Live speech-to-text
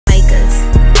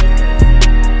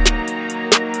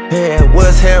Yeah,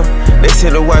 what's him? They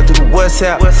send a wire through the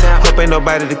Wasssam. Hope ain't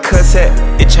nobody to cuss at.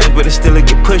 It changed, but it still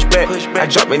get pushed back. I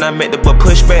dropped and I met the but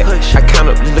push back. I count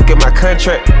up, just look at my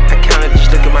contract.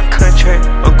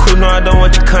 I'm cool, no, I don't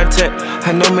want your contact.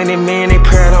 I know many men, they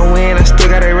pray I don't win. I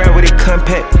still got a rap with it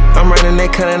compact. I'm running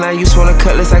that cut and I used one of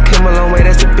cutlass. I came a long way,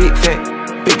 that's a big fact.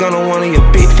 Big gun on one of your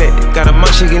big fat. Got a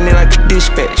munch shaking it like a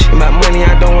dispatch. About money,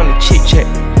 I don't wanna chit chat.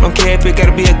 Don't care if it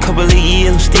gotta be a couple of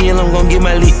years. I'm gon' get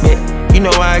my leap back. You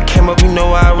know why I came up, you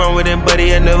know why I run with them,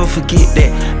 buddy, I never forget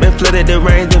that. Been flooded the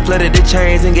range, been flooded the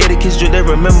chains, and get a kiss drip, they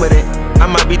remember that.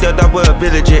 I might be ducked off with a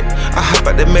village jet. I hop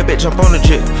out the Maybach, jump on the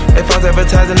jet. If I was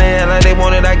advertising, they act like they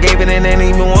wanted, I gave it and they ain't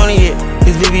even want it yet.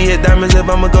 This VVS diamonds,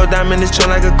 if I'ma go diamond, it's true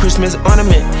like a Christmas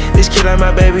ornament. This kid like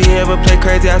my baby, he ever play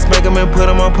crazy, I spank him and put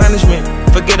him on punishment.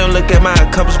 Forget him, look at my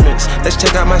accomplishments. Let's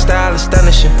check out my style,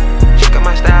 astonishing. Check out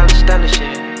my style,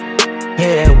 astonishing.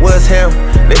 Yeah, what's him?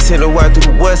 They send a wire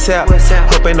through the Wasssam.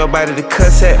 Hope ain't nobody to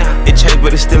cuss at. It changed,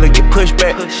 but it still get pushed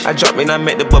back. I dropped and I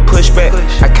met the but push back.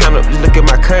 I count up, just look at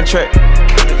my contract.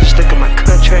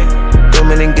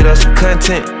 Come in and get us some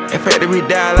content. In factory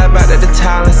dial, I bought at the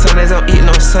tile, and Sundays I'm eating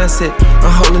on sunset.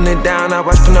 I'm holding it down, I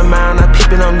watch from the mound, I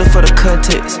peep it, I'm looking for the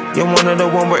context. You're one of the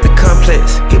one work the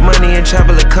complex. Get money and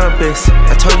travel the compass.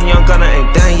 I told you young Gunna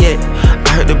ain't done yet.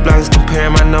 I heard the bloggers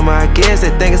comparing my number, I guess they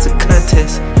think it's a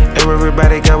contest. And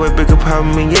everybody got way bigger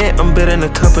problem, and yet I'm building a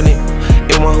company.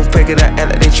 Anyone who fake it, I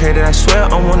act like they traded, I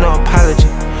swear I want no apology.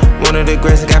 One of the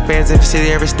greatest, got fans every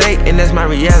city, every state, and that's my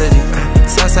reality.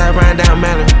 Southside riding down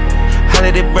Mallory,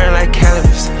 holiday burn like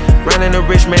calories. Running a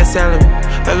rich man's salary.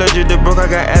 Allergic to broke, I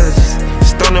got allergies.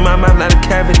 Stone in my mouth, not a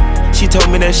cavity. She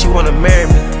told me that she wanna marry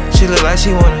me. She look like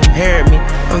she wanna inherit me.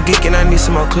 I'm geeking, I need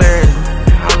some more clarity.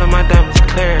 All of my diamonds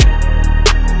clarity.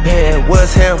 Yeah,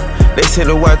 what's him? They send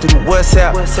a wire through the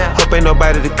Wasssam. Hope ain't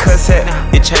nobody to cuss at.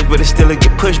 It changed, but it still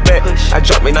get pushed back. I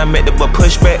dropped and I met the but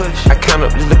push back. I count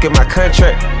up, just look at my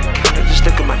contract.